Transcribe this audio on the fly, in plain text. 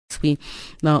We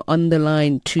now on the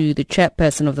line to the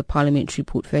chairperson of the Parliamentary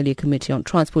Portfolio Committee on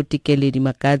Transport, Dikeledi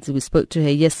Makadzi. We spoke to her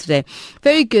yesterday.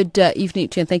 Very good evening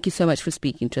to you, and thank you so much for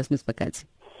speaking to us, Ms. Makadzi.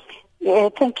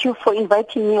 Thank you for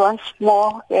inviting me once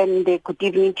more, and good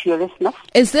evening to your listeners.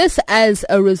 Is this as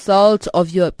a result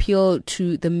of your appeal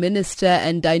to the minister?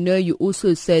 And I know you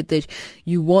also said that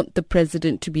you want the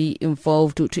president to be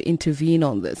involved or to intervene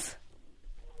on this.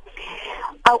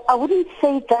 I wouldn't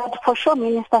say that. For sure,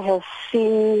 minister has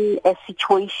seen a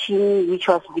situation which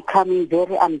was becoming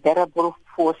very unbearable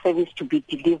for service to be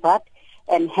delivered,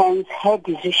 and hence her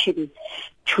decision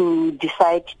to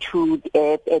decide to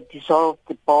dissolve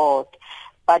the board.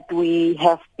 But we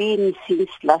have been since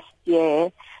last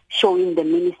year showing the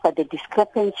minister the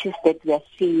discrepancies that we are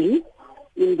seeing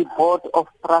in the board of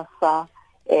PRASA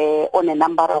on a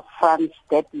number of fronts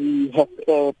that we have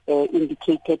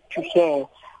indicated to her.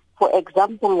 For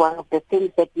example, one of the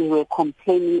things that we were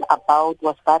complaining about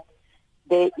was that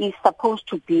there is supposed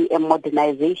to be a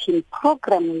modernization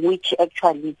program which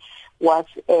actually was,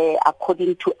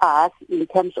 according to us, in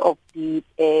terms of the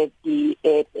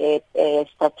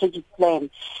strategic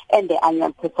plan and the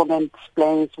annual performance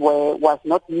plans was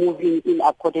not moving in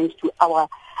accordance to our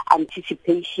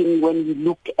anticipation when we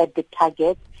looked at the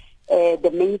targets. The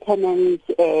maintenance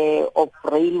of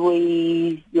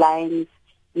railway lines,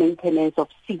 maintenance of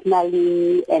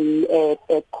signaling and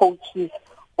coaches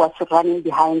was running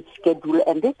behind schedule,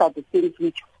 and these are the things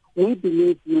which we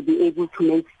believe will be able to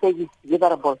make service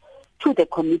deliverable to the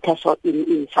commuters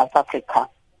in South Africa.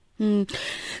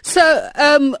 So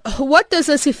what does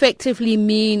this effectively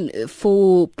mean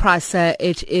for PRASA?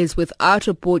 It is without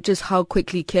a board. Just how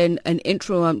quickly can an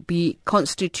interim be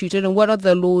constituted, and what are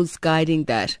the laws guiding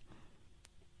that?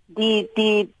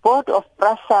 The board of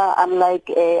PRASA,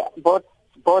 unlike boards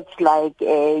like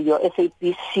your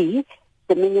SAPC,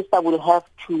 the minister will have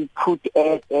to put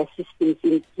systems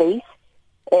in place.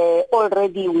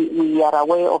 Already we are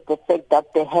aware of the fact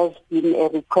that there has been a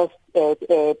request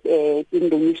in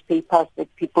the newspapers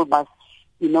that people must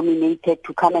be nominated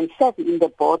to come and serve in the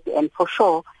board, and for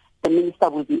sure the minister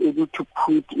will be able to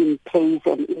put in place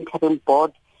an interim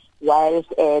board whilst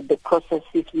the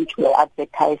processes which were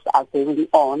advertised are going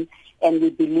on, and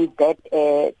we believe that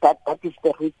that is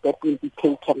the route that will be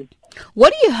taken.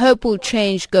 What do you hope will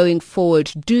change going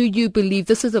forward? Do you believe,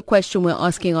 this is a question we're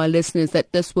asking our listeners,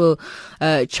 that this will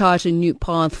chart a new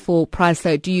path for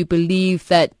PRASA? Do you believe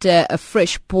that a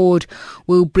fresh board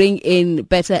will bring in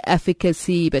better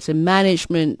efficacy, better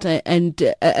management, and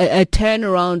a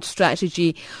turnaround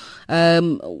strategy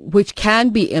which can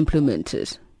be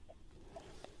implemented?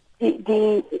 We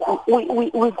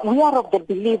are of the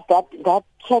belief that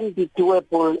can be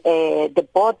doable. The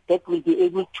board that will be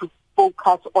able to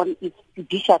focus on its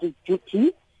judiciary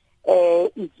duty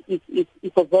is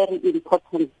a very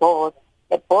important board,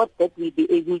 a board that will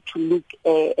be able to look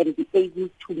and be able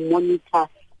to monitor,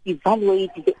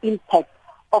 evaluate the impact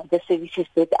of the services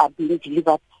that are being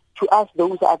delivered. To us,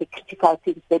 those are the critical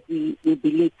things that we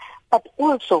believe. But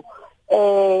also,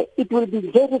 it will be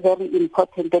very, very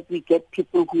important that we get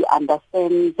people who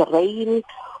understand the rail,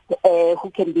 who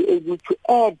can be able to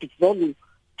add value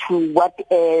to what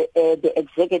the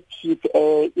executive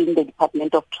in the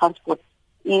Department of Transport,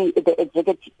 the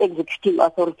executive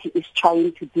authority is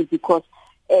trying to do, because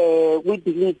we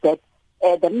believe that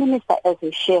the minister as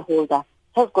a shareholder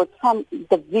has got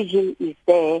the vision is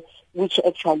there, which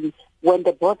actually when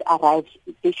the board arrives,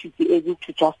 they should be able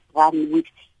to just run with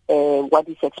what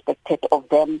is expected of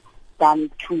them,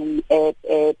 than to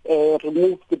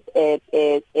remove their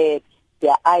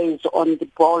eyes on the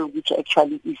ball, which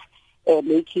actually is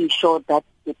making sure that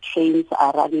the trains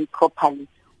are running properly.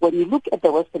 When you look at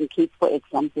the Western Cape, for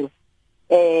example,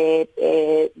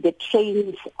 the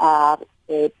trains are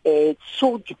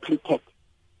so depleted,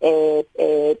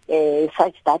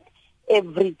 such that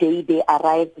every day they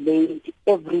arrive late,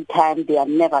 every time they are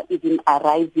never even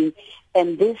arriving,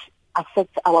 and this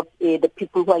affects the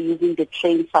people who are using the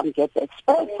train. Some get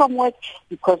expelled from work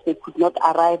because they could not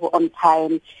arrive on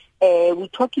time. We're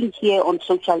talking here on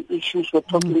social issues. We're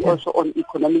talking also on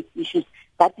economic issues.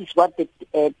 That is what the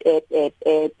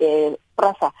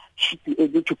PRASA should be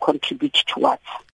able to contribute towards.